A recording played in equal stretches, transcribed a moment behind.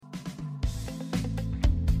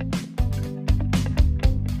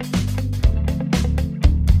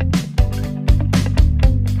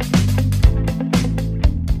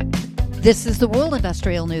This is the World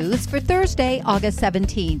Industrial News for Thursday, August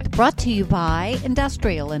 17th, brought to you by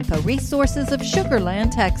Industrial Info Resources of Sugar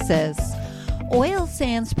Land, Texas. Oil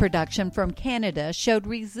sands production from Canada showed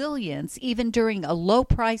resilience even during a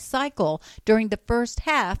low-price cycle during the first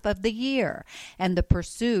half of the year, and the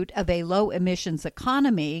pursuit of a low-emissions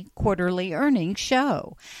economy, quarterly earnings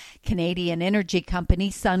show. Canadian energy company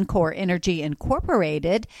Suncor Energy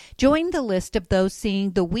Incorporated joined the list of those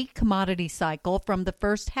seeing the weak commodity cycle from the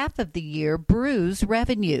first half of the year bruise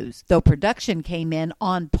revenues, though production came in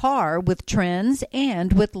on par with trends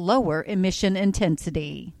and with lower emission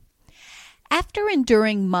intensity. After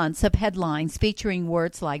enduring months of headlines featuring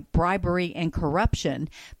words like bribery and corruption,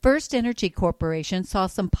 FirstEnergy Corporation saw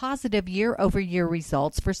some positive year-over-year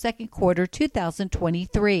results for second quarter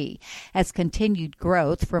 2023, as continued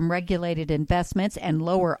growth from regulated investments and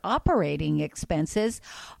lower operating expenses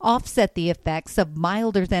offset the effects of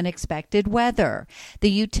milder-than-expected weather.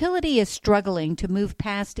 The utility is struggling to move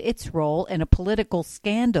past its role in a political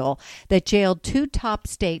scandal that jailed two top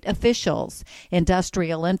state officials.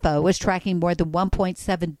 Industrial Info is tracking more than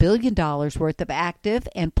 $1.7 billion worth of active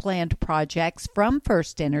and planned projects from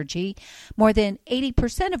FirstEnergy, more than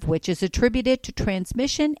 80% of which is attributed to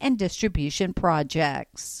transmission and distribution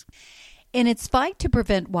projects. In its fight to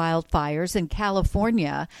prevent wildfires in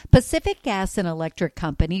California, Pacific Gas and Electric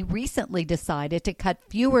Company recently decided to cut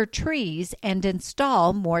fewer trees and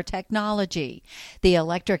install more technology. The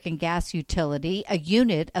electric and gas utility, a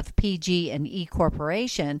unit of PG&E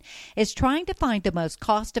Corporation, is trying to find the most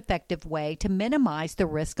cost-effective way to minimize the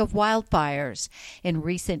risk of wildfires. In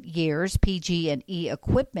recent years, PG&E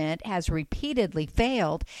equipment has repeatedly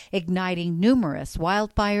failed, igniting numerous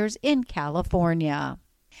wildfires in California.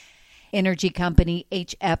 Energy company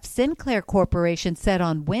HF Sinclair Corporation said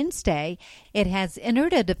on Wednesday it has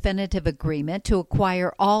entered a definitive agreement to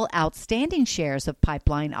acquire all outstanding shares of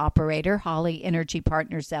pipeline operator Holly Energy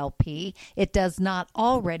Partners LP it does not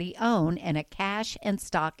already own in a cash and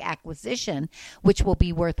stock acquisition, which will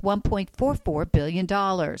be worth $1.44 billion,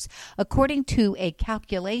 according to a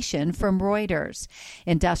calculation from Reuters.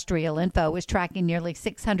 Industrial Info is tracking nearly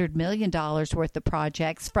 $600 million worth of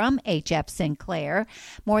projects from HF Sinclair,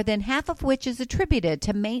 more than half of which is attributed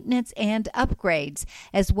to maintenance and upgrades,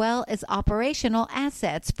 as well as operational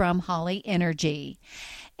assets from Holly Energy.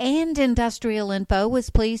 And Industrial Info was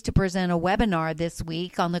pleased to present a webinar this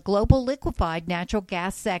week on the global liquefied natural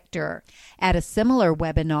gas sector. At a similar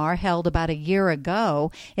webinar held about a year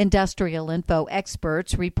ago, Industrial Info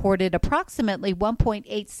experts reported approximately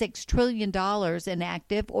 $1.86 trillion in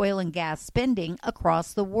active oil and gas spending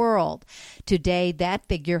across the world. Today, that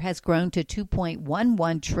figure has grown to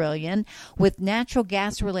 $2.11 trillion, with natural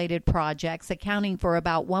gas-related projects accounting for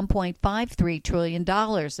about $1.53 trillion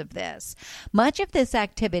of this. Much of this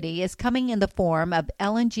activity is coming in the form of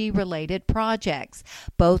LNG-related projects,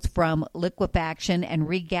 both from liquefaction and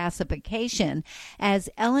regasification, as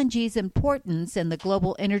LNG's importance in the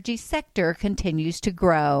global energy sector continues to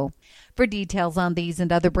grow. For details on these and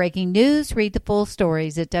other breaking news, read the full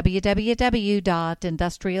stories at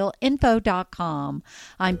www.industrialinfo.com.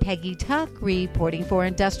 I'm Peggy Tuck, reporting for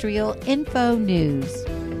Industrial Info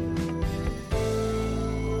News.